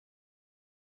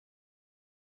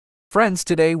Friends,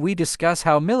 today we discuss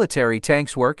how military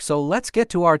tanks work, so let's get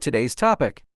to our today's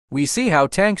topic. We see how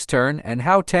tanks turn and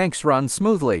how tanks run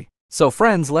smoothly. So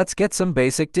friends, let's get some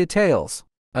basic details.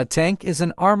 A tank is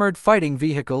an armored fighting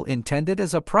vehicle intended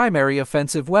as a primary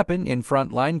offensive weapon in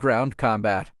frontline ground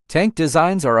combat. Tank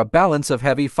designs are a balance of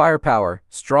heavy firepower,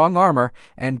 strong armor,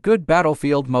 and good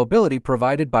battlefield mobility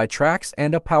provided by tracks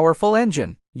and a powerful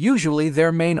engine. Usually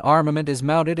their main armament is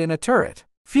mounted in a turret.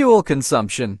 Fuel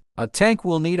consumption. A tank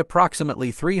will need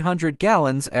approximately 300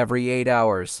 gallons every 8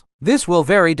 hours. This will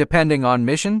vary depending on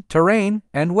mission, terrain,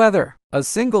 and weather. A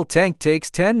single tank takes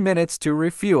 10 minutes to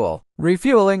refuel.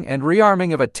 Refueling and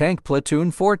rearming of a tank platoon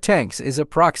for tanks is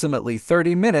approximately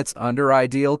 30 minutes under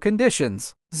ideal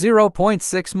conditions.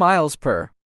 0.6 miles per.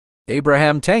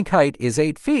 Abraham tank height is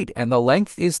 8 feet and the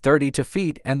length is 32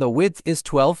 feet and the width is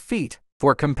 12 feet.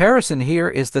 For comparison, here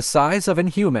is the size of an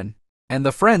human. And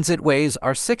the friends, it weighs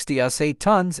are 60 us 8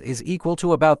 tons is equal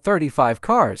to about 35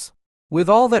 cars. With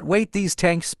all that weight, these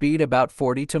tanks speed about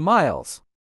 42 miles.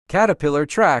 Caterpillar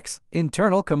tracks,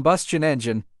 internal combustion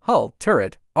engine, hull,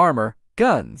 turret, armor,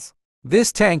 guns.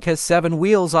 This tank has 7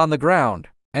 wheels on the ground,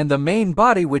 and the main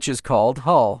body, which is called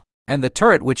hull, and the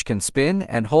turret, which can spin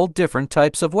and hold different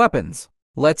types of weapons.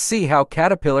 Let's see how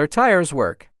Caterpillar tires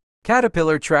work.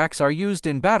 Caterpillar tracks are used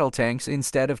in battle tanks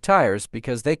instead of tires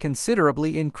because they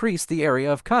considerably increase the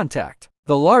area of contact.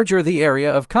 The larger the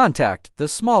area of contact, the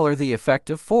smaller the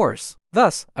effective force.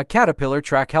 Thus, a Caterpillar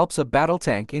track helps a battle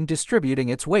tank in distributing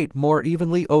its weight more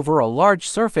evenly over a large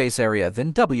surface area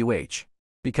than WH.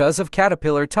 Because of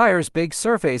Caterpillar tires' big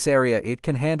surface area, it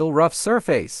can handle rough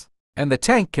surface, and the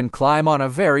tank can climb on a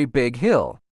very big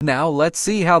hill. Now let's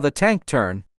see how the tank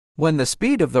turns. When the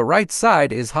speed of the right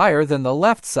side is higher than the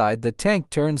left side, the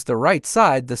tank turns the right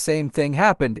side. The same thing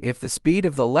happened if the speed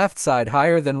of the left side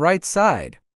higher than right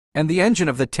side. And the engine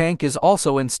of the tank is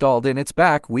also installed in its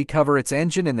back. We cover its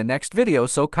engine in the next video,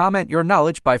 so comment your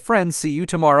knowledge. Bye friends, see you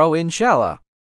tomorrow inshallah.